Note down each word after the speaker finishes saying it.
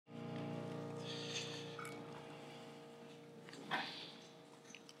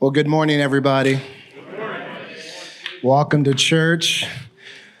Well, good morning, everybody. Good morning. Welcome to church.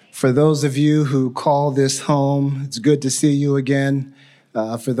 For those of you who call this home, it's good to see you again.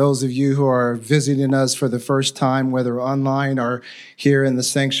 For those of you who are visiting us for the first time, whether online or here in the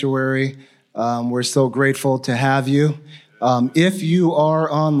sanctuary, we're so grateful to have you. If you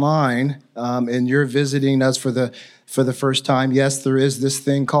are online and you're visiting us for the first time, yes, there is this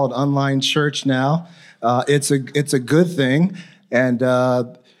thing called online church now. It's a good thing,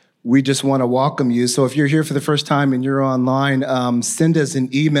 and we just want to welcome you. So if you're here for the first time and you're online, send us an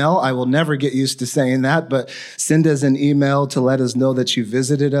email. I will never get used to saying that, but send us an email to let us know that you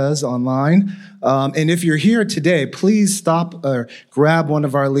visited us online. And if you're here today, please stop or grab one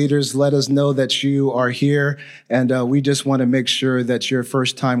of our leaders. Let us know that you are here. And we just want to make sure that your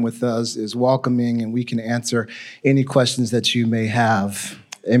first time with us is welcoming and we can answer any questions that you may have.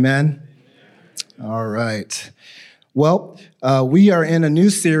 Amen? All right. Well, we are in a new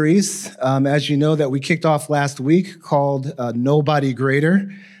series, as you know, that we kicked off last week called Nobody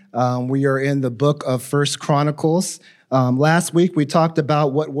Greater. We are in the book of First Chronicles. Last week, we talked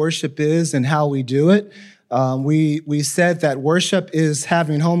about what worship is and how we do it. We said that worship is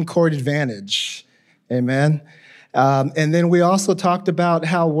having home court advantage. Amen. And then we also talked about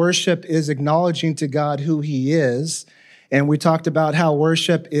how worship is acknowledging to God who he is. And we talked about how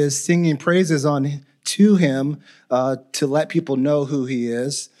worship is singing praises to him to let people know who he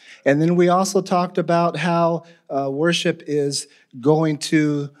is. And then we also talked about how worship is going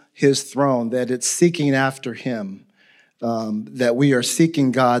to his throne, that it's seeking after him, that we are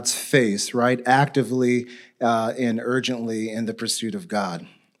seeking God's face, right, actively and urgently in the pursuit of God.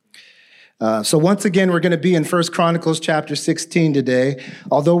 So once again, we're going to be in 1 Chronicles chapter 16 today,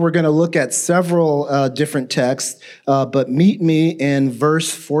 although we're going to look at several different texts, but meet me in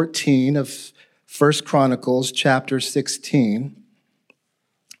verse 14 of 1 Chronicles chapter 16.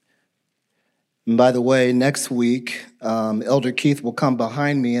 And by the way, next week, Elder Keith will come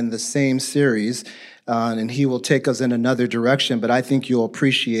behind me in the same series, and he will take us in another direction, but I think you'll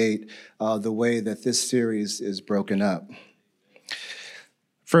appreciate the way that this series is broken up.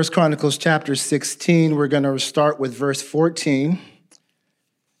 1 Chronicles chapter 16, we're going to start with verse 14,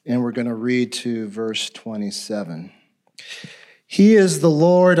 and we're going to read to verse 27. He is the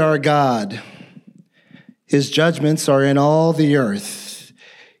Lord our God. His judgments are in all the earth.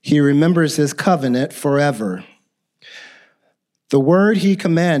 He remembers his covenant forever. The word he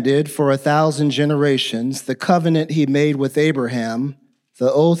commanded for 1,000 generations, the covenant he made with Abraham,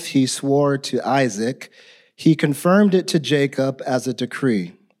 the oath he swore to Isaac, he confirmed it to Jacob as a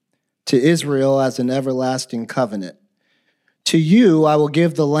decree, to Israel as an everlasting covenant. To you I will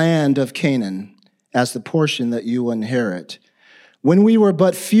give the land of Canaan as the portion that you will inherit. When we were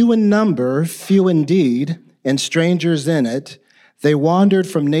but few in number, few indeed, and strangers in it, they wandered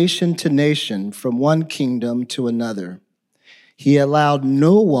from nation to nation, from one kingdom to another. He allowed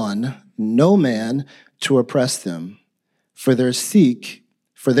no man, to oppress them. For their sake,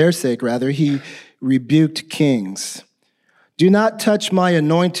 he rebuked kings. Do not touch my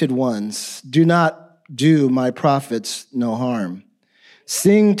anointed ones. Do not do my prophets no harm.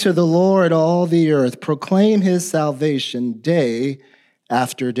 Sing to the Lord, all the earth. Proclaim his salvation day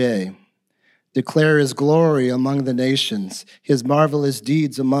after day. Declare his glory among the nations, his marvelous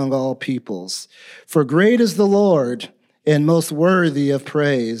deeds among all peoples. For great is the Lord and most worthy of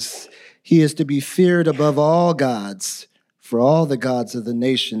praise. He is to be feared above all gods, for all the gods of the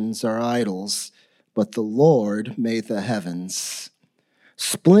nations are idols, but the Lord made the heavens.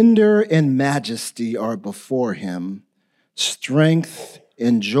 Splendor and majesty are before him, strength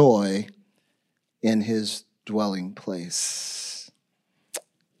and joy in his dwelling place.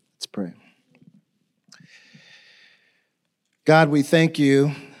 Let's pray. God, we thank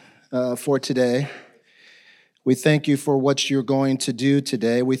you for today. We thank you for what you're going to do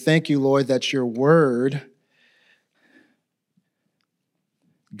today. We thank you, Lord, that your word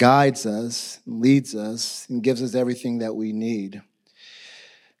guides us, leads us, and gives us everything that we need.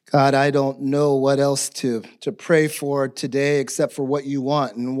 God, I don't know what else to pray for today except for what you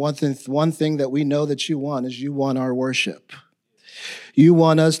want. And one thing that we know that you want is you want our worship. You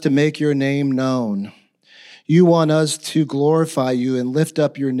want us to make your name known. You want us to glorify you and lift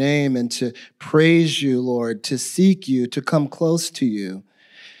up your name and to praise you, Lord, to seek you, to come close to you.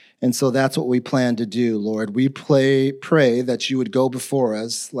 And so that's what we plan to do, Lord. We pray that you would go before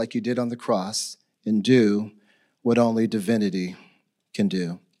us like you did on the cross and do what only divinity can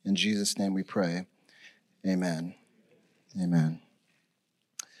do. In Jesus' name we pray. Amen. Amen.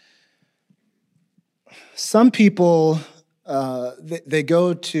 Some people, they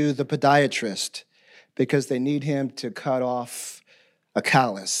go to the podiatrist because they need him to cut off a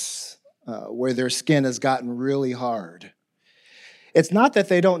callus, where their skin has gotten really hard. It's not that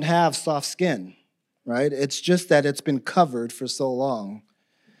they don't have soft skin, right? It's just that it's been covered for so long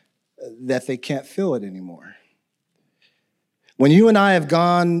that they can't feel it anymore. When you and I have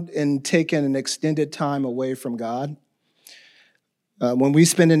gone and taken an extended time away from God, when we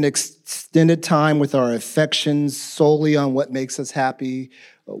spend an extended time with our affections solely on what makes us happy,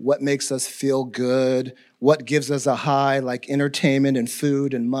 what makes us feel good, what gives us a high, like entertainment and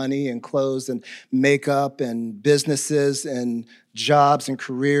food and money and clothes and makeup and businesses and jobs and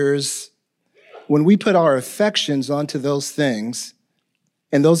careers, when we put our affections onto those things,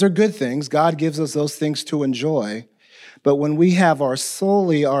 and those are good things, God gives us those things to enjoy, but when we have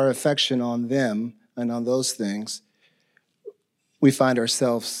solely our affection on them and on those things, we find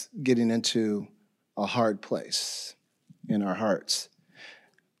ourselves getting into a hard place in our hearts.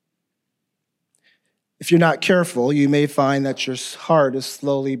 If you're not careful, you may find that your heart is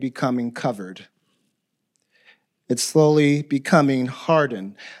slowly becoming covered. It's slowly becoming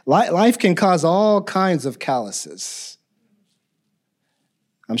hardened. Life can cause all kinds of calluses.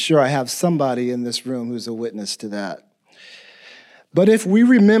 I'm sure I have somebody in this room who's a witness to that. But if we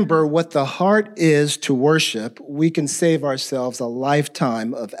remember what the heart is to worship, we can save ourselves a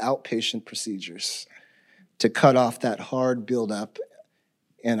lifetime of outpatient procedures to cut off that hard buildup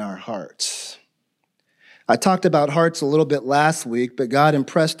in our hearts. I talked about hearts a little bit last week, but God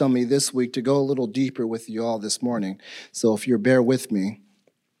impressed on me this week to go a little deeper with you all this morning. So if you bear with me,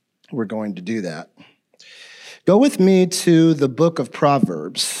 we're going to do that. Go with me to the book of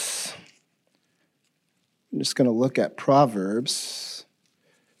Proverbs. I'm just going to look at Proverbs,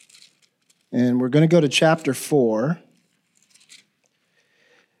 and we're going to go to chapter 4.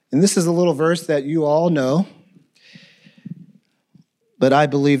 And this is a little verse that you all know, but I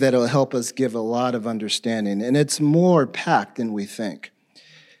believe that it'll help us give a lot of understanding, and it's more packed than we think.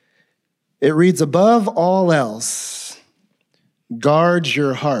 It reads, "Above all else, guard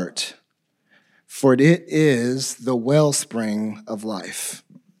your heart, for it is the wellspring of life."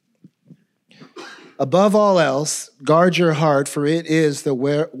 Above all else, guard your heart, for it is the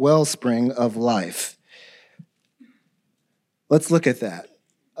wellspring of life. Let's look at that.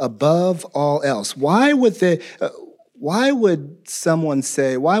 Above all else. Why would the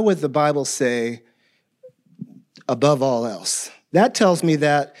Bible say, above all else? That tells me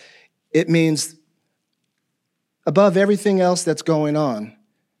that it means above everything else that's going on.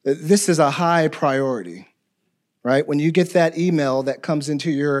 This is a high priority. Right? When you get that email that comes into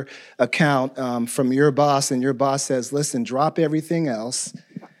your account from your boss, and your boss says, listen, drop everything else.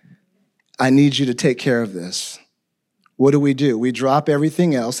 I need you to take care of this. What do? We drop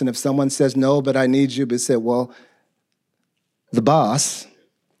everything else. And if someone says, no, but I need you, but say, well, the boss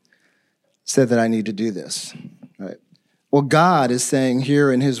said that I need to do this. Right? Well, God is saying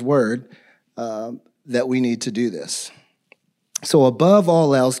here in his word that we need to do this. So above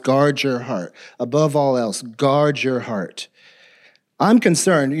all else, guard your heart. Above all else, guard your heart. I'm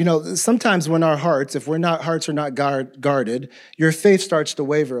concerned, sometimes when our hearts, if hearts are not guarded, your faith starts to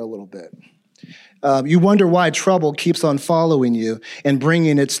waver a little bit. You wonder why trouble keeps on following you and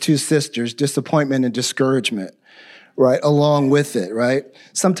bringing its two sisters, disappointment and discouragement, right, along with it, right?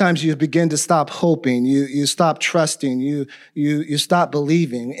 Sometimes you begin to stop hoping, you stop trusting, you stop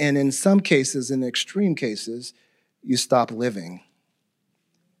believing, and in some cases, in extreme cases, you stop living.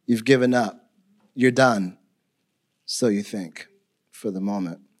 You've given up. You're done. So you think for the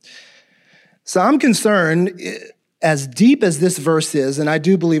moment. So I'm concerned, as deep as this verse is, and I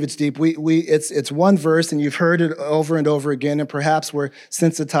do believe it's deep, it's one verse and you've heard it over and over again, and perhaps we're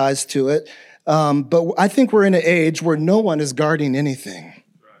sensitized to it. But I think we're in an age where no one is guarding anything.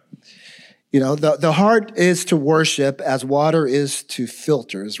 The heart is to worship as water is to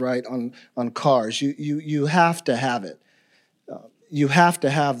filters, right, on cars. You have to have it. You have to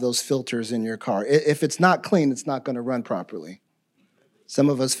have those filters in your car. If it's not clean, it's not going to run properly. Some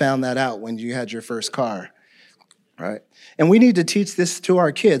of us found that out when you had your first car, right? And we need to teach this to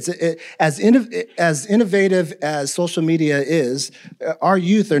our kids. As innovative as social media is, our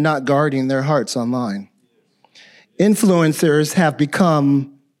youth are not guarding their hearts online. Influencers have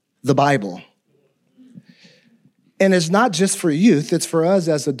become the Bible. And it's not just for youth, it's for us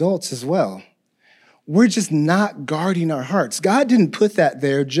as adults as well. We're just not guarding our hearts. God didn't put that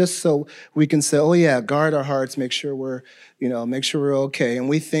there just so we can say, oh yeah, guard our hearts, make sure we're okay. And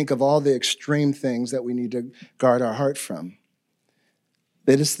we think of all the extreme things that we need to guard our heart from.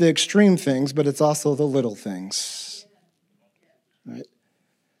 That it's the extreme things, but it's also the little things. Right?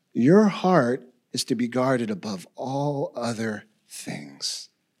 Your heart is to be guarded above all other things.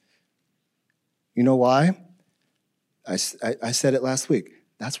 You know why? I said it last week.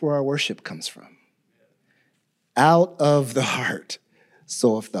 That's where our worship comes from. Out of the heart.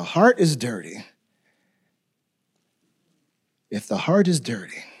 So if the heart is dirty,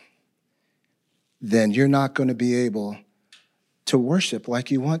 then you're not going to be able to worship like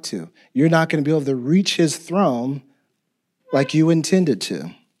you want to. You're not going to be able to reach his throne like you intended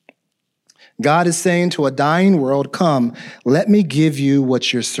to. God is saying to a dying world, come, let me give you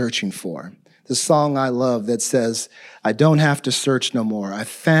what you're searching for. The song I love that says, I don't have to search no more. I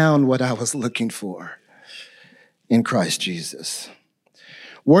found what I was looking for in Christ Jesus.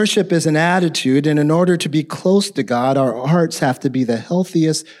 Worship is an attitude, and in order to be close to God, our hearts have to be the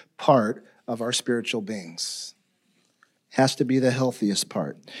healthiest part of our spiritual beings. Has to be the healthiest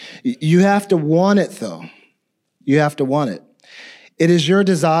part. You have to want it, though. You have to want it. It is your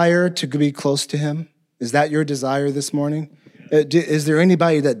desire to be close to him. Is that your desire this morning? Is there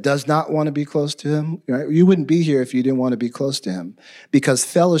anybody that does not want to be close to him? Right? You wouldn't be here if you didn't want to be close to him. Because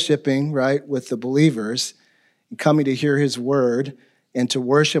fellowshipping, right, with the believers, coming to hear his word, and to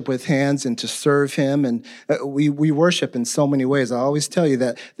worship with hands and to serve him. And we worship in so many ways. I always tell you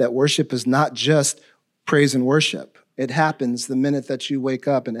that worship is not just praise and worship. It happens the minute that you wake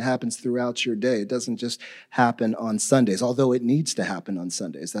up, and it happens throughout your day. It doesn't just happen on Sundays, although it needs to happen on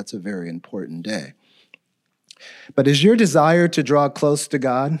Sundays. That's a very important day. But is your desire to draw close to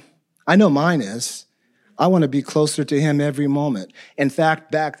God? I know mine is. I want to be closer to him every moment. In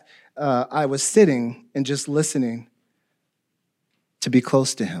fact, I was sitting and just listening to be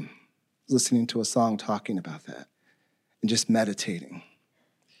close to him, listening to a song talking about that, and just meditating.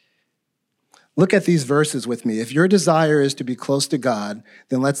 Look at these verses with me. If your desire is to be close to God,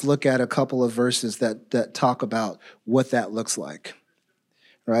 then let's look at a couple of verses that talk about what that looks like.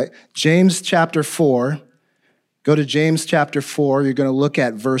 Right? James chapter 4. Go to James chapter 4. You're going to look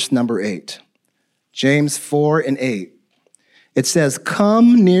at verse number 8. James 4 and 8. It says,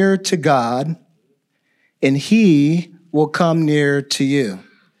 come near to God, and he will come near to you.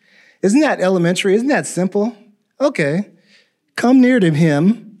 Isn't that elementary? Isn't that simple? Okay. Come near to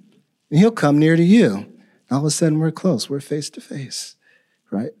him, and he'll come near to you. And all of a sudden, we're close. We're face to face,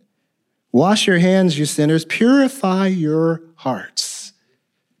 right? Wash your hands, you sinners. Purify your hearts.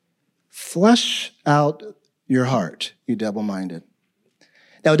 Flush out your heart, you double-minded.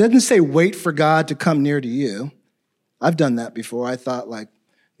 Now, it doesn't say wait for God to come near to you. I've done that before. I thought, like,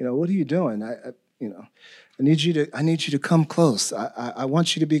 what are you doing? I need you to come close. I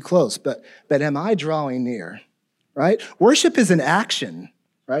want you to be close. But am I drawing near? Right? Worship is an action.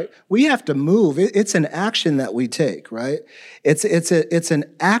 Right? We have to move. It's an action that we take, right? It's an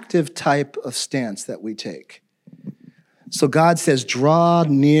active type of stance that we take. So God says, draw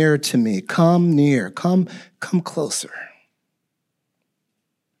near to me. Come near. Come closer.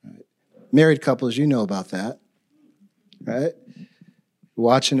 Right? Married couples, you know about that. Right?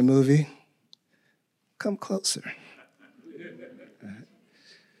 Watching a movie. Come closer. Right?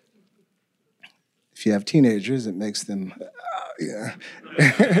 If you have teenagers, it makes them... yeah.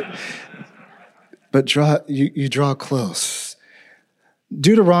 But you draw close.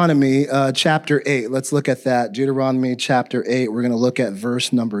 Deuteronomy chapter 8. Let's look at that. Deuteronomy chapter 8. We're going to look at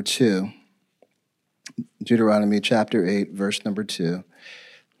verse number 2. Deuteronomy chapter 8, verse number 2.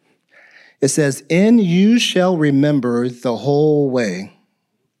 It says, "And you shall remember the whole way."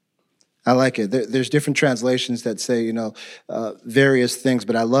 I like it. There's different translations that say, various things,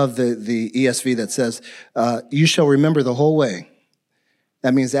 but I love the ESV that says, you shall remember the whole way.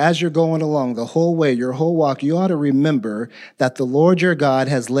 That means as you're going along the whole way, your whole walk, you ought to remember that the Lord your God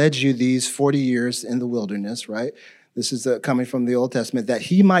has led you these 40 years in the wilderness, right? This is coming from the Old Testament, that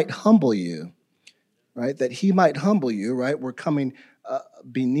he might humble you, right? That he might humble you, right? We're coming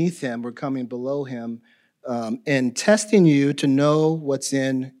beneath him, we're coming below him, and testing you to know what's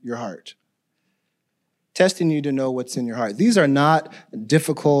in your heart. Testing you to know what's in your heart. These are not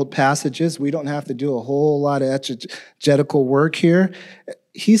difficult passages. We don't have to do a whole lot of exegetical work here.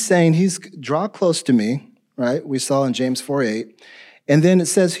 He's saying, draw close to me, right? We saw in James 4:8. And then it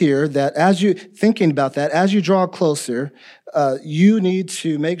says here that as you draw closer, you need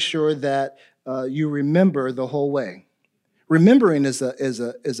to make sure that you remember the whole way. Remembering is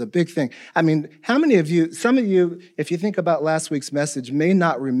a big thing. I mean, how many of you, some of you, if you think about last week's message, may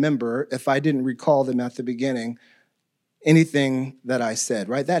not remember, if I didn't recall them at the beginning, anything that I said,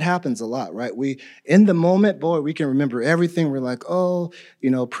 right? That happens a lot, right? In the moment, boy, we can remember everything. We're like,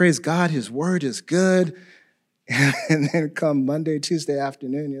 praise God, his word is good. And then come Monday, Tuesday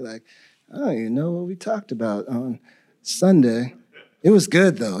afternoon, you're like, oh, you know what we talked about on Sunday. It was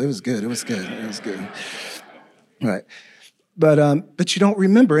good, though. It was good. Right. But you don't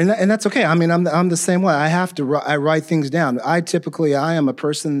remember, and that's okay. I mean, I'm the same way. I write things down. I am a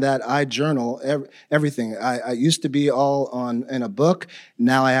person that I journal everything. I used to be all in a book.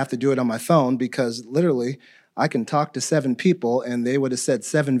 Now I have to do it on my phone because literally I can talk to 7 people and they would have said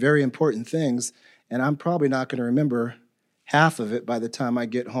 7 very important things, and I'm probably not going to remember half of it by the time I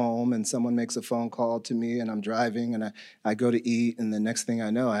get home and someone makes a phone call to me and I'm driving and I go to eat, and the next thing I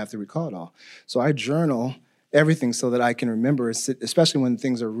know, I have to recall it all. So I journal everything so that I can remember, especially when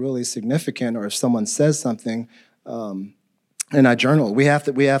things are really significant or if someone says something, and I journal. We have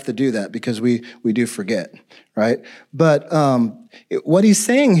to do that because we do forget, right? But what he's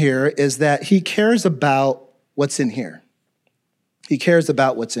saying here is that he cares about what's in here. He cares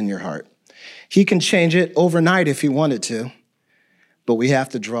about what's in your heart. He can change it overnight if he wanted to, but we have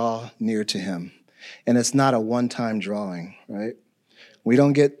to draw near to him. And it's not a one-time drawing, right? We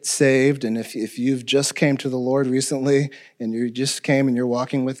don't get saved, and if you've just came to the Lord recently and you just came and you're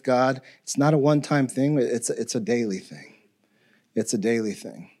walking with God, it's not a one-time thing, it's a daily thing. It's a daily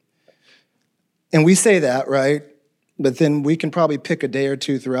thing. And we say that, right? But then we can probably pick a day or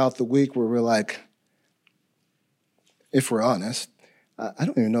two throughout the week where we're like, if we're honest, I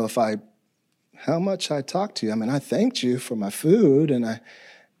don't even know how much I talked to you. I mean, I thanked you for my food, and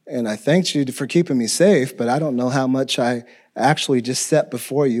I thanked you for keeping me safe, but I don't know how much I actually just set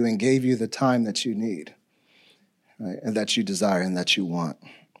before you and gave you the time that you need, right? And that you desire and that you want.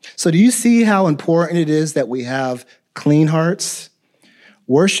 So do you see how important it is that we have clean hearts?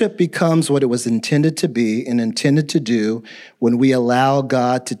 Worship becomes what it was intended to be and intended to do when we allow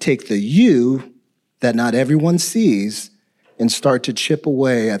God to take the you that not everyone sees and start to chip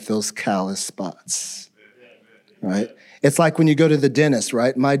away at those callous spots, right? It's like when you go to the dentist,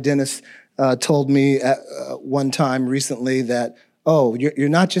 right? My dentist told me at one time recently that, oh, you're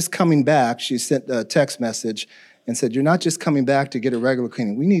not just coming back. She sent a text message and said, you're not just coming back to get a regular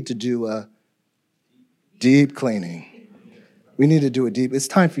cleaning. We need to do a deep cleaning. We need to do it's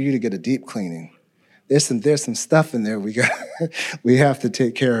time for you to get a deep cleaning. There's some stuff in there we have to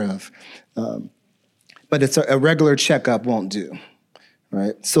take care of. But it's a regular checkup won't do,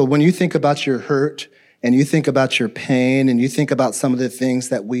 right? So when you think about your hurt, and you think about your pain, and you think about some of the things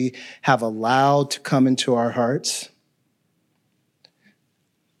that we have allowed to come into our hearts,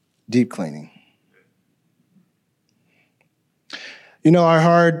 deep cleaning. You know,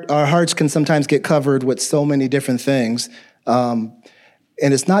 our hearts can sometimes get covered with so many different things, and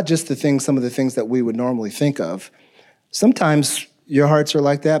it's not just some of the things that we would normally think of. Sometimes your hearts are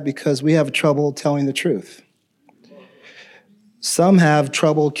like that because we have trouble telling the truth. Some have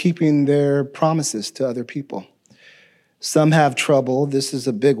trouble keeping their promises to other people. Some have trouble, this is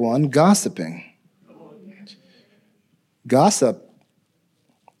a big one, gossiping. Gossip,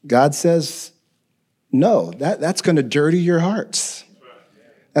 God says, no, that's going to dirty your hearts.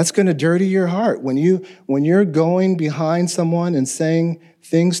 That's going to dirty your heart. When you're going behind someone and saying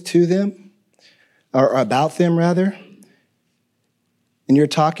things to them, or about them rather, and you're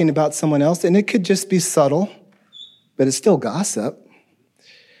talking about someone else, and it could just be subtle, but it's still gossip,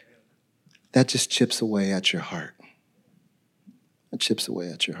 that just chips away at your heart. It chips away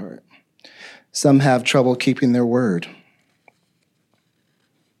at your heart. Some have trouble keeping their word.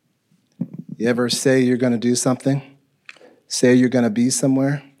 You ever say you're going to do something? Say you're going to be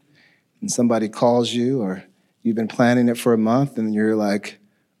somewhere, and somebody calls you, or you've been planning it for a month, and you're like,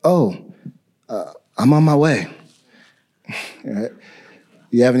 I'm on my way. Right?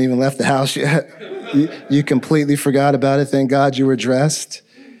 You haven't even left the house yet. You completely forgot about it. Thank God you were dressed.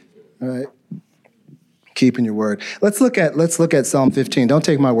 All right. Keeping your word. Let's look at Psalm 15. Don't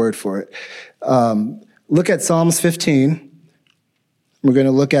take my word for it. Look at Psalms 15. We're going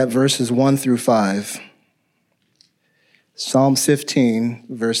to look at verses 1 through 5. Psalm 15,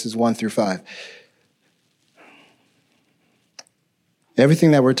 verses 1 through 5.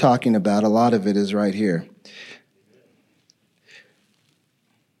 Everything that we're talking about, a lot of it is right here.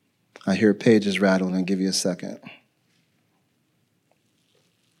 I hear pages rattling. I'll give you a second.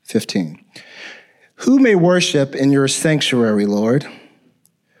 15. Who may worship in your sanctuary, Lord?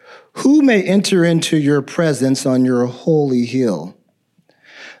 Who may enter into your presence on your holy hill?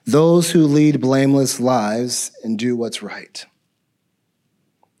 Those who lead blameless lives and do what's right.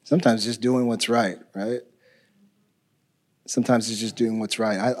 Sometimes just doing what's right, right? Sometimes it's just doing what's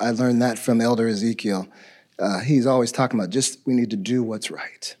right. I learned that from Elder Ezekiel. He's always talking about we need to do what's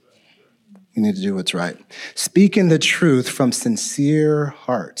right. We need to do what's right. Speaking the truth from sincere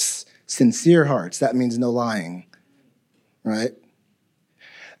hearts. Sincere hearts, that means no lying, right?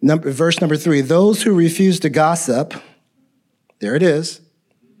 Verse number 3, those who refuse to gossip, there it is.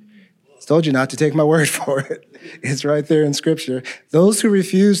 I told you not to take my word for it. It's right there in Scripture. Those who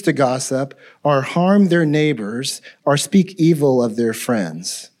refuse to gossip or harm their neighbors or speak evil of their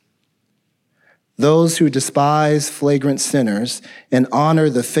friends. Those who despise flagrant sinners and honor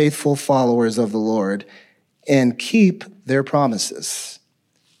the faithful followers of the Lord and keep their promises,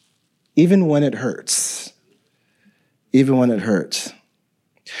 even when it hurts. Even when it hurts.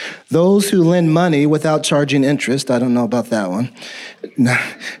 Those who lend money without charging interest, I don't know about that one. No,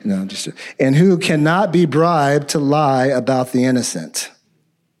 just, and who cannot be bribed to lie about the innocent.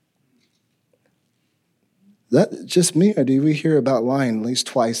 Is that just me, or do we hear about lying at least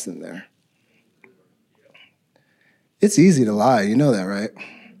twice in there? It's easy to lie, you know that, right?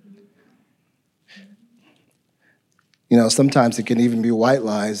 You know, sometimes it can even be white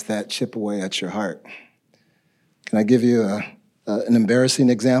lies that chip away at your heart. Can I give you an embarrassing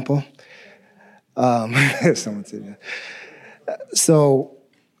example? Someone said that. So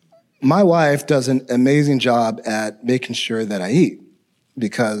my wife does an amazing job at making sure that I eat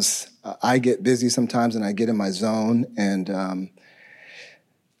because I get busy sometimes and I get in my zone, and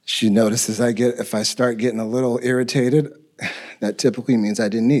she notices if I start getting a little irritated, that typically means I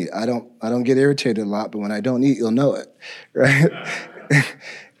didn't eat. I don't get irritated a lot, but when I don't eat, you'll know it, right?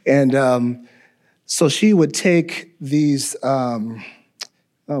 And so she would take these. Oh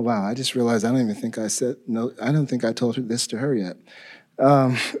wow! I just realized I don't even think I said no. I don't think I told her this to her yet.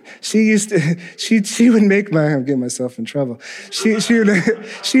 She would make I'm getting myself in trouble.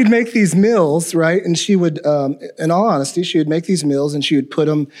 She'd make these meals, right? And she would, in all honesty, she would make these meals and she would put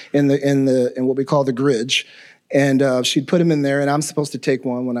them in what we call the gridge. And she'd put them in there, and I'm supposed to take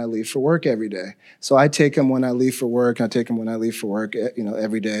one when I leave for work every day. So I take them when I leave for work, and I take them when I leave for work,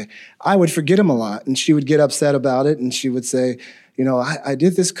 every day. I would forget them a lot, and she would get upset about it, and she would say, I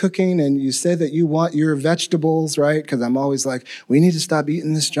did this cooking, and you said that you want your vegetables, right? Because I'm always like, we need to stop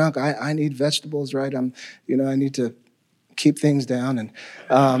eating this junk. I need vegetables, right? I need to keep things down, and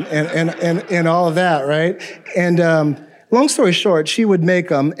all of that, right? And long story short, she would make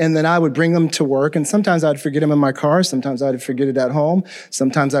them, and then I would bring them to work. And sometimes I'd forget them in my car. Sometimes I'd forget it at home.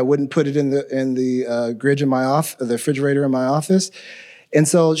 Sometimes I wouldn't put it in the fridge in the refrigerator in my office. And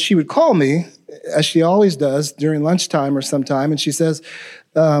so she would call me, as she always does during lunchtime or sometime, and she says,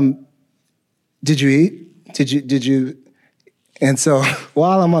 "Did you eat? Did you?" And so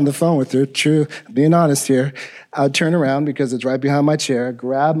while I'm on the phone with her, being honest here, I'd turn around because it's right behind my chair,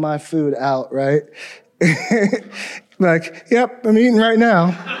 grab my food out, right? Like, yep, I'm eating right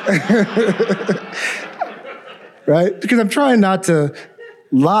now. Right? Because I'm trying not to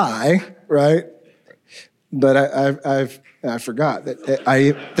lie, right? But I forgot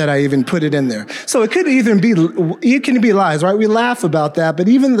that I even put it in there. So it can be lies, right? We laugh about that, but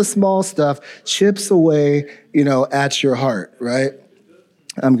even the small stuff chips away, at your heart, right?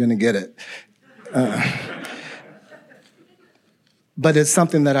 I'm gonna get it. But it's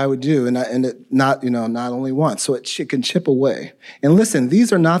something that I would do, and it not only once. So it can chip away. And listen,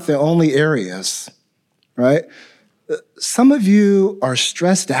 these are not the only areas, right? Some of you are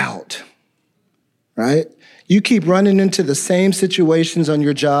stressed out, right? You keep running into the same situations on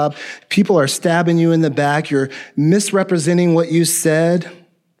your job. People are stabbing you in the back. You're misrepresenting what you said,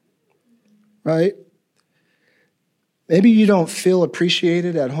 right? Maybe you don't feel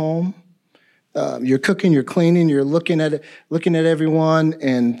appreciated at home. You're cooking, you're cleaning, you're looking at everyone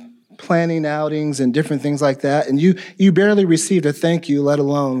and planning outings and different things like that, and you barely received a thank you, let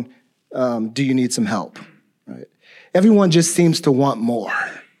alone do you need some help, right? Everyone just seems to want more.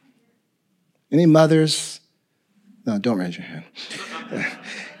 Any mothers? No, don't raise your hand.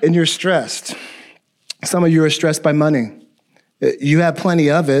 And you're stressed. Some of you are stressed by money. You have plenty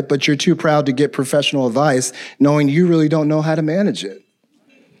of it, but you're too proud to get professional advice, knowing you really don't know how to manage it.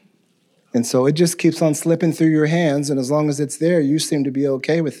 And so it just keeps on slipping through your hands, and as long as it's there, you seem to be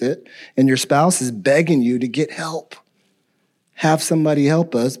okay with it, and your spouse is begging you to get help. Have somebody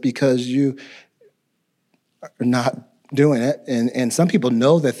help us because you are not doing it, and some people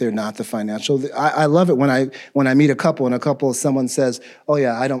know that they're not the financial. I love it when I meet a couple, and someone says, "Oh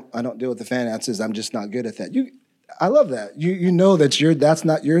yeah, I don't deal with the finances. I'm just not good at that." I love that. You know that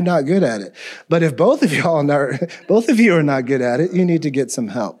you're not good at it. But if both of you are not good at it, you need to get some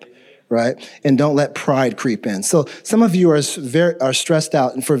help. Right? And don't let pride creep in. So some of you are stressed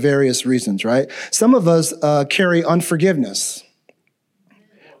out and for various reasons, right? Some of us carry unforgiveness.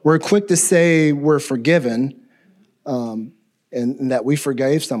 We're quick to say we're forgiven and that we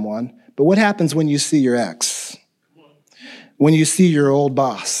forgave someone. But what happens when you see your ex? When you see your old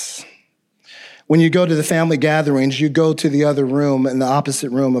boss? When you go to the family gatherings, you go to the other room, in the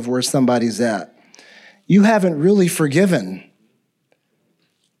opposite room of where somebody's at. You haven't really forgiven.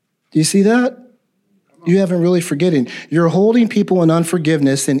 Do you see that? You haven't really forgotten. You're holding people in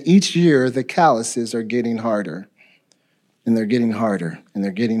unforgiveness, and each year the calluses are getting harder. And they're getting harder, and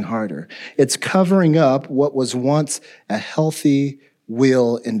they're getting harder. It's covering up what was once a healthy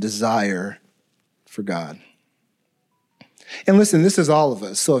will and desire for God. And listen, this is all of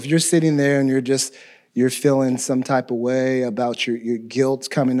us. So if you're sitting there and you're feeling some type of way about your guilt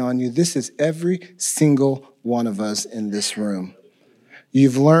coming on you, this is every single one of us in this room.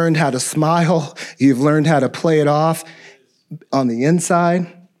 You've learned how to smile. You've learned how to play it off. On the inside,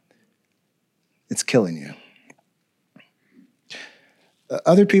 it's killing you.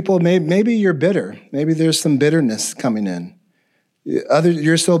 Other people, maybe you're bitter. Maybe there's some bitterness coming in.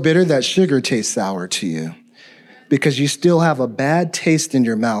 You're so bitter that sugar tastes sour to you because you still have a bad taste in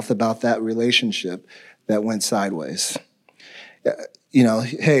your mouth about that relationship that went sideways.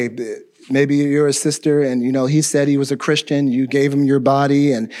 Hey, maybe you're a sister and, he said he was a Christian. You gave him your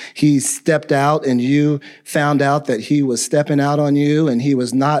body and he stepped out and you found out that he was stepping out on you and he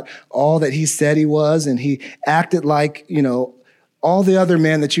was not all that he said he was. And he acted like, all the other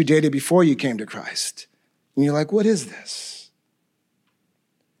men that you dated before you came to Christ. And you're like, what is this?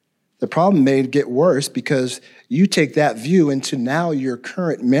 The problem may get worse because you take that view into now your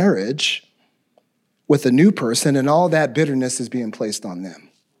current marriage with a new person and all that bitterness is being placed on them.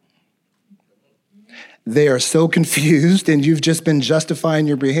 They are so confused and you've just been justifying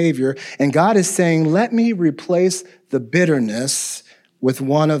your behavior. And God is saying, let me replace the bitterness with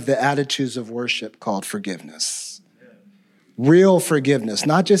one of the attitudes of worship called forgiveness. Real forgiveness,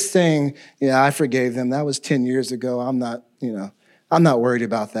 not just saying, I forgave them. That was 10 years ago. I'm not worried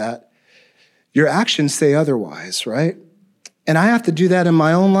about that. Your actions say otherwise, right? And I have to do that in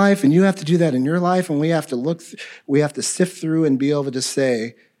my own life, and you have to do that in your life, and we have to sift through and be able to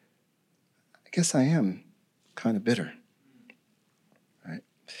say, I guess I am kind of bitter. Right?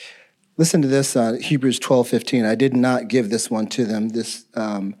 Listen to this, Hebrews 12:15. I did not give this one to them.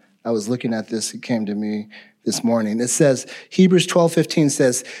 I was looking at this, it came to me this morning. It says, Hebrews 12:15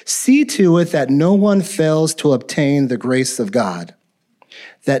 says, see to it that no one fails to obtain the grace of God,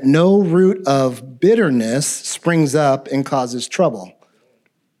 that no root of bitterness springs up and causes trouble,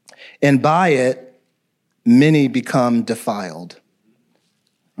 and by it, many become defiled.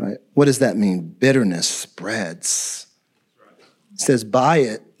 Right? What does that mean? Bitterness spreads. It says, by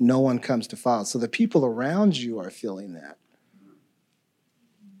it, no one comes defiled. So the people around you are feeling that.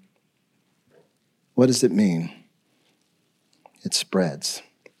 What does it mean? It spreads.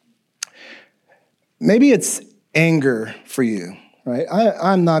 Maybe it's anger for you, right?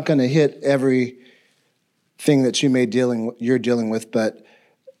 I'm not going to hit everything that you're dealing with, but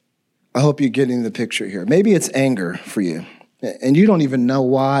I hope you're getting the picture here. Maybe it's anger for you, and you don't even know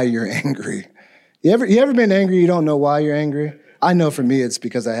why you're angry. You ever been angry? You don't know why you're angry. I know for me it's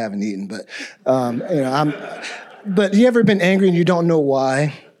because I haven't eaten, but But you ever been angry and you don't know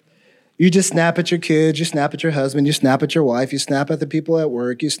why? You just snap at your kids, you snap at your husband, you snap at your wife, you snap at the people at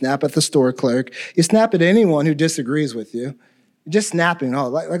work, you snap at the store clerk, you snap at anyone who disagrees with you. You're just snapping,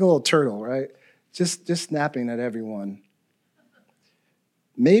 like a little turtle, right? Just snapping at everyone.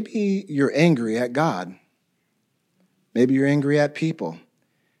 Maybe you're angry at God. Maybe you're angry at people.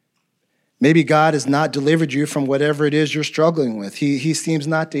 Maybe God has not delivered you from whatever it is you're struggling with. He seems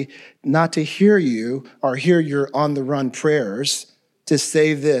not to hear you or hear your on-the-run prayers to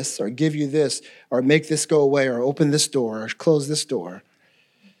save this or give you this or make this go away or open this door or close this door.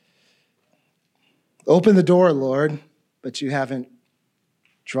 Open the door, Lord, but you haven't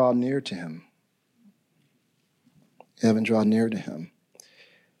drawn near to him. You haven't drawn near to him.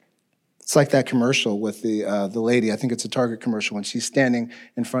 It's like that commercial with the lady, I think it's a Target commercial, when she's standing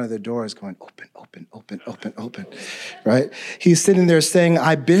in front of the doors going, open, open, open, open, open, right? He's sitting there saying,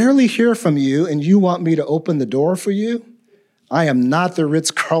 I barely hear from you and you want me to open the door for you? I am not the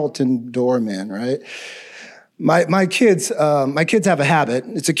Ritz-Carlton doorman, right? My kids have a habit.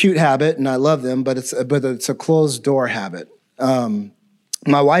 It's a cute habit and I love them, but it's a closed door habit.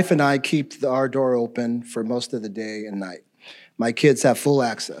 My wife and I keep our door open for most of the day and night. My kids have full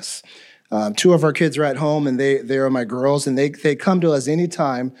access. Two of our kids are at home, and they are my girls, and they come to us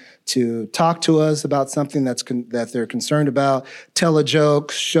anytime to talk to us about something that they're concerned about, tell a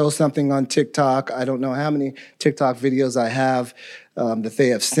joke, show something on TikTok. I don't know how many TikTok videos I have that they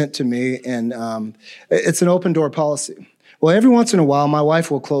have sent to me, and it's an open door policy. Well, every once in a while, my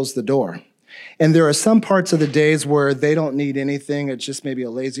wife will close the door. And there are some parts of the days where they don't need anything. It's just maybe a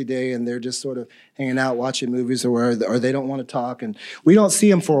lazy day, and they're just sort of hanging out, watching movies, or they don't want to talk. And we don't see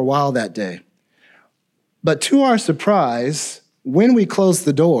them for a while that day. But to our surprise, when we close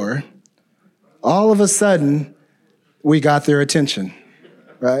the door, all of a sudden, we got their attention,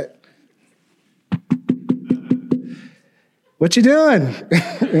 right? what you doing?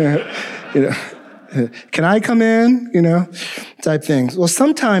 You know, can I come in? Type things. Well,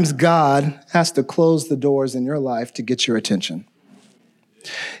 sometimes God has to close the doors in your life to get your attention.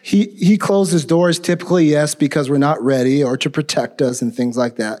 He closes doors typically, yes, because we're not ready or to protect us and things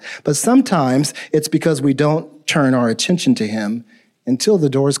like that. But sometimes it's because we don't turn our attention to him until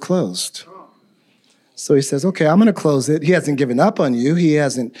the door is closed. So he says, okay, I'm going to close it. He hasn't given up on you. He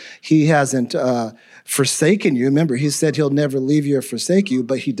hasn't forsaken you. Remember, he said he'll never leave you or forsake you,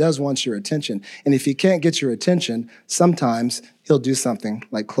 but he does want your attention. And if he can't get your attention, sometimes he'll do something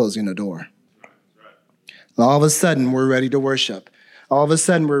like closing a door. And all of a sudden, we're ready to worship. All of a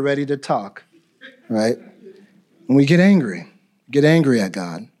sudden, we're ready to talk, right? And we get angry at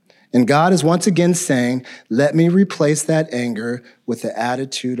God. And God is once again saying, let me replace that anger with the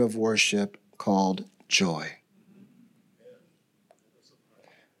attitude of worship called joy.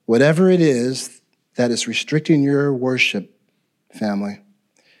 Whatever it is that is restricting your worship, family,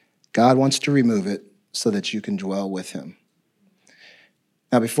 God wants to remove it so that you can dwell with him.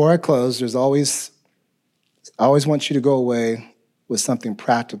 Now, before I close, I always want you to go away with something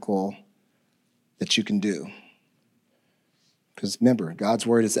practical that you can do. Because remember, God's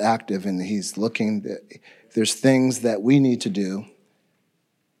word is active and he's looking. There's things that we need to do.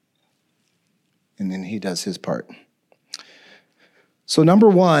 And then he does his part. So number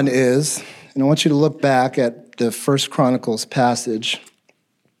one is, and I want you to look back at the First Chronicles passage.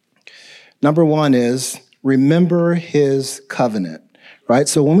 Number one is, remember his covenant, right?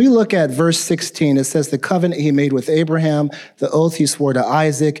 So when we look at verse 16, it says the covenant he made with Abraham, the oath he swore to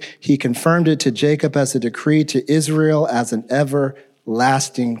Isaac, he confirmed it to Jacob as a decree, to Israel as an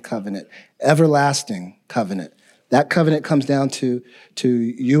everlasting covenant. Everlasting covenant. That covenant comes down to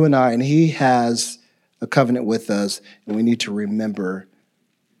you and I, and he has a covenant with us, and we need to remember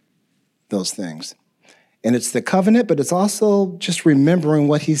those things. And it's the covenant, but it's also just remembering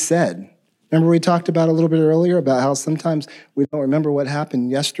what he said. Remember we talked about a little bit earlier about how sometimes we don't remember what happened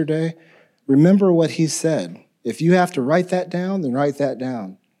yesterday? Remember what he said. If you have to write that down, then write that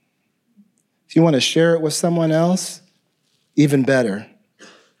down. If you want to share it with someone else, even better.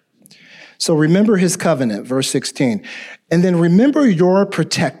 So remember his covenant, verse 16. And then remember you're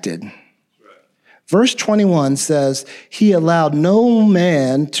protected. Verse 21 says, he allowed no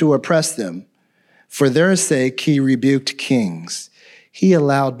man to oppress them. For their sake, he rebuked kings. He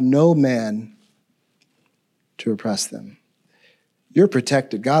allowed no man to oppress them. You're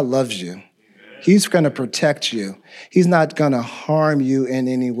protected. God loves you. He's going to protect you. He's not going to harm you in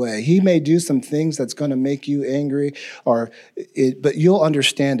any way. He may do some things that's going to make you angry, but you'll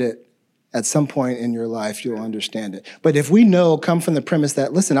understand it. At some point in your life, you'll understand it. But if we come from the premise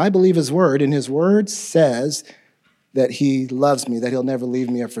that, listen, I believe his word, and his word says that he loves me, that he'll never leave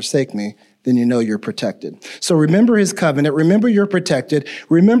me or forsake me, then you know you're protected. So remember his covenant. Remember you're protected.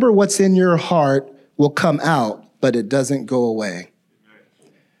 Remember what's in your heart will come out, but it doesn't go away.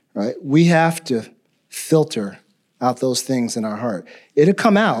 Right? We have to filter out those things in our heart. It'll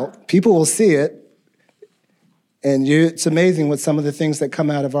come out. People will see it. And it's amazing what some of the things that come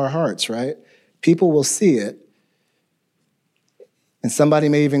out of our hearts, right? People will see it. And somebody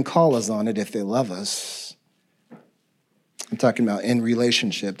may even call us on it if they love us. I'm talking about in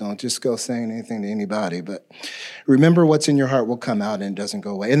relationship. Don't just go saying anything to anybody. But remember what's in your heart will come out and it doesn't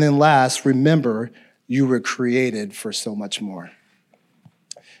go away. And then last, remember you were created for so much more.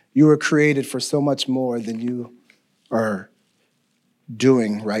 You were created for so much more than you are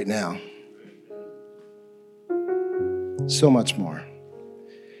doing right now. So much more.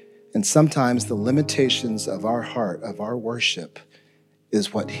 And sometimes the limitations of our heart, of our worship,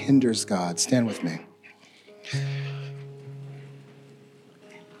 is what hinders God. Stand with me.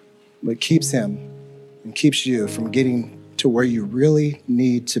 What keeps him and keeps you from getting to where you really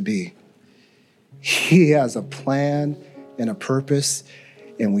need to be. He has a plan and a purpose.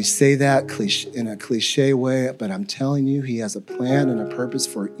 And we say that in a cliche way, but I'm telling you, he has a plan and a purpose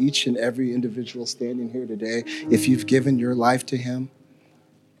for each and every individual standing here today. If you've given your life to him,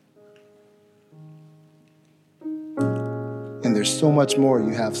 and there's so much more you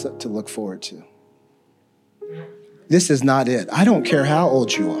have to look forward to. This is not it. I don't care how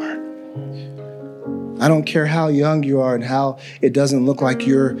old you are. I don't care how young you are and how it doesn't look like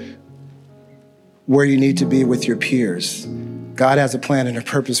you're where you need to be with your peers. God has a plan and a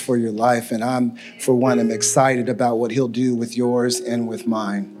purpose for your life, and I'm excited about what he'll do with yours and with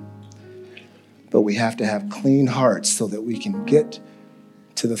mine. But we have to have clean hearts so that we can get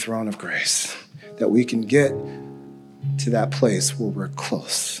to the throne of grace, that we can get to that place where we're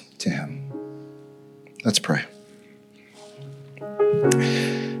close to him. Let's pray.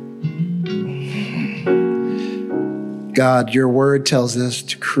 God, your word tells us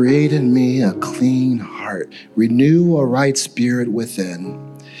to create in me a clean heart, renew a right spirit within.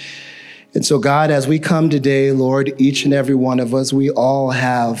 And so, God, as we come today, Lord, each and every one of us, we all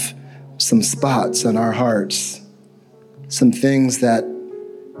have some spots in our hearts, some things that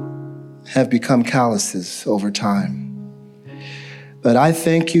have become calluses over time. But I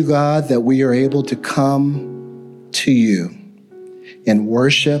thank you, God, that we are able to come to you in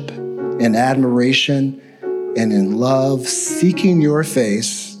worship, in admiration, and in love, seeking your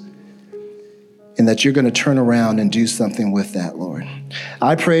face, and that you're going to turn around and do something with that, Lord.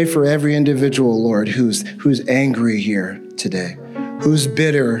 I pray for every individual, Lord, who's angry here today, who's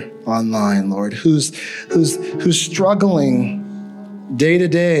bitter online, Lord, who's struggling day to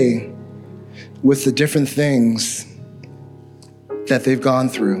day with the different things that they've gone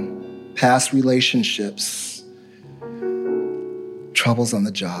through, past relationships, troubles on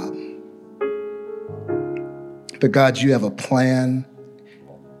the job. But God, you have a plan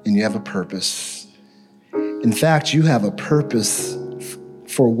and you have a purpose. In fact, you have a purpose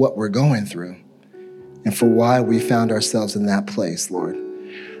for what we're going through and for why we found ourselves in that place, Lord.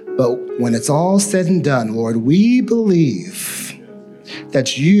 But when it's all said and done, Lord, we believe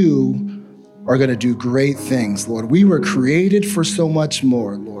that you are going to do great things, Lord. We were created for so much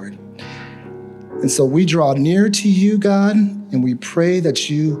more, Lord. And so we draw near to you, God, and we pray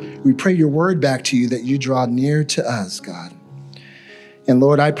your word back to you, that you draw near to us, God. And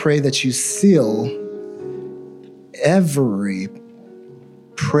Lord, I pray that you seal every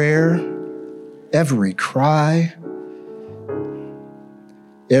prayer, every cry,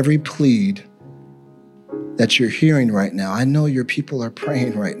 every plead that you're hearing right now. I know your people are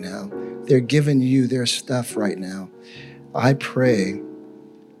praying right now. They're giving you their stuff right now. I pray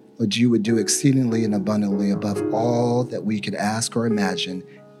that you would do exceedingly and abundantly above all that we could ask or imagine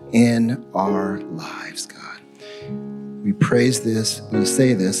in our lives, God. We praise this, we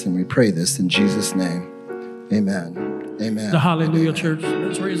say this, and we pray this in Jesus' name. Amen. Amen. The hallelujah, church.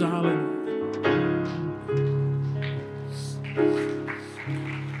 Let's raise a hallelujah.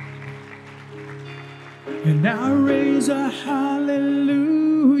 And I raise a hallelujah.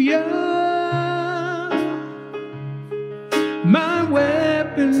 My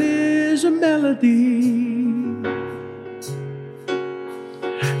weapon is a melody.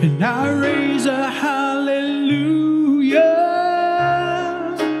 And I raise a hallelujah.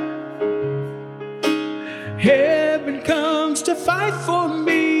 Heaven comes to fight for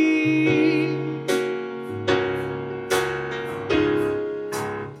me.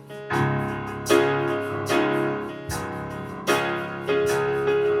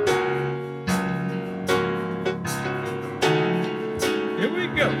 Here we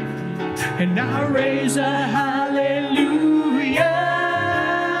go. And I raise a hallelujah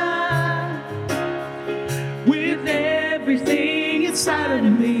with everything inside of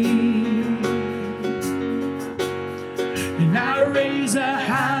me. And I raise a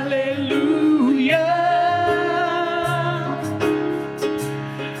hallelujah.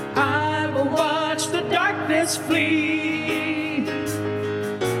 I will watch the darkness flee.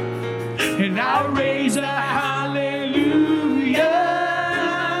 And I raise a hallelujah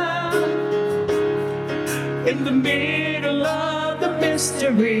in the middle of the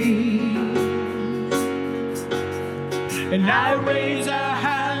mystery. And I raise a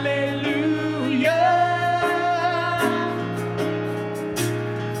hallelujah.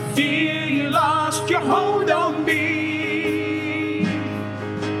 Fear you lost your hold on me.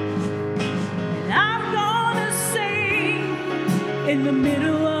 And I'm gonna sing in the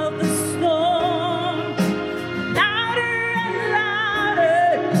middle of the storm. Louder and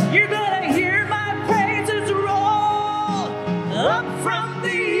louder, you're gonna hear my praises roll. Up from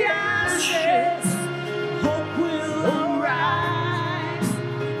the ashes, hope will arise.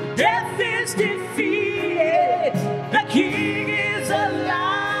 Death is defeated, the King is alive.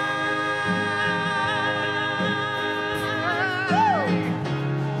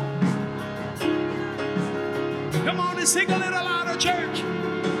 Come on and sing a little louder, church.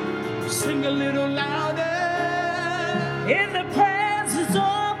 Sing a little louder. In the presence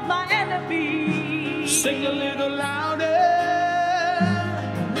of my enemy. Sing a little louder.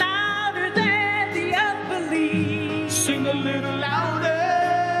 Louder than the unbelief. Sing a little louder.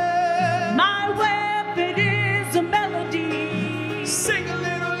 My weapon is a melody. Sing a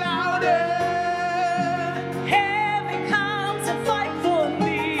little louder. Heaven comes and fight for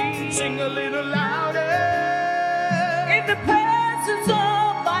me. Sing a little louder. In the presence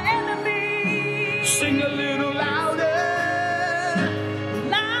of my enemy. Sing a little louder.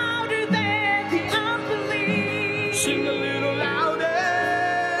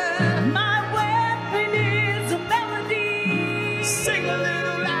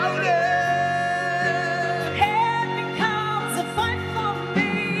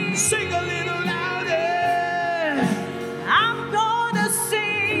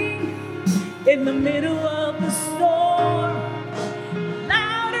 in the middle of the storm.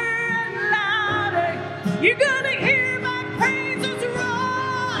 Louder and louder, you're gonna hear my praises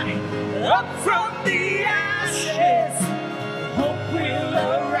roar. Up from the ashes, hope will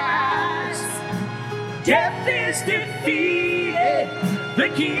arise. Death is defeated, the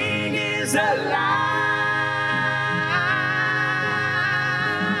King is alive.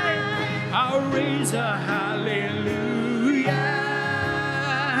 I'll raise a hallelujah.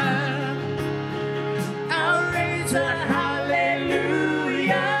 I'll raise a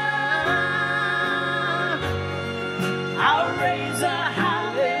hallelujah. I'll raise a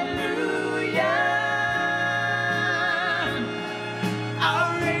hallelujah.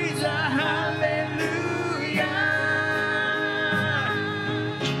 I'll raise a hallelujah.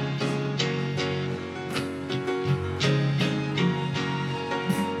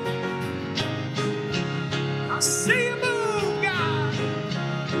 I see you move, God.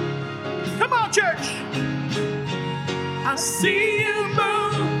 Come on, church. I see you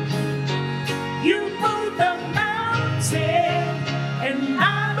move. You move the mountain, and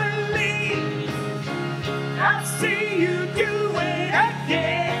I believe I see you do it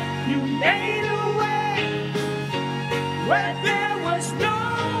again. You made a way where there was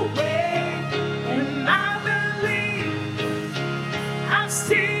no way, and I believe I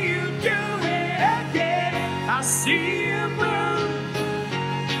see you do it again. I see you move.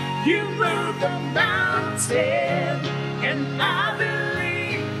 You move the mountain, and I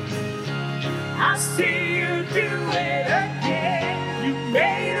believe I see you do it again. You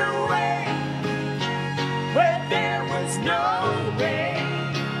made a way where there was no way,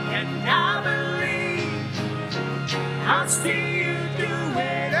 and I believe I see you do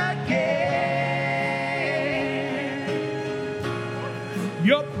it again.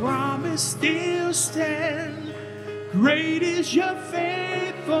 Your promise still stands. Great is your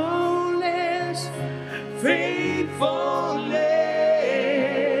faithfulness,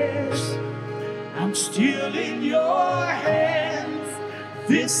 faithfulness. I'm still in your hands.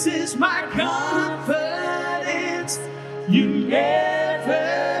 This is my confidence. You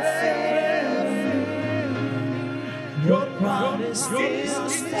never fail. Your promise still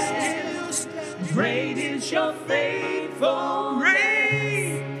stands. Great is your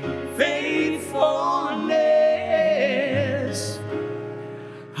faithfulness.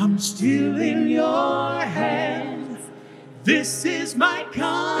 I'm still in your hands. This is my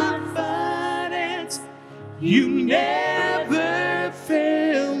confidence. You never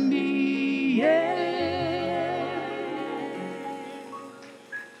fail me yet.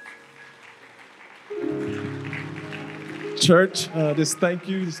 Church, just thank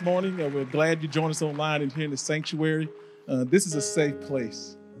you this morning. We're glad you joined us online and here in the sanctuary. This is a safe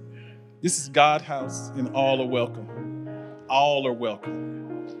place. This is God's house, and all are welcome. All are welcome.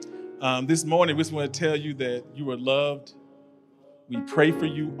 This morning, we just want to tell you that you are loved. We pray for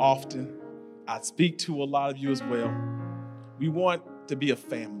you often. I speak to a lot of you as well. We want to be a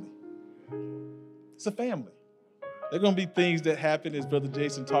family. It's a family. There are going to be things that happen, as Brother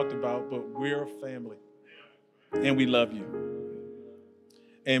Jason talked about, but we're a family, and we love you.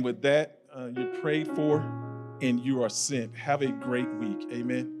 And with that, you're prayed for, and you are sent. Have a great week.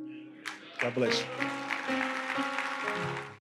 Amen. God bless you.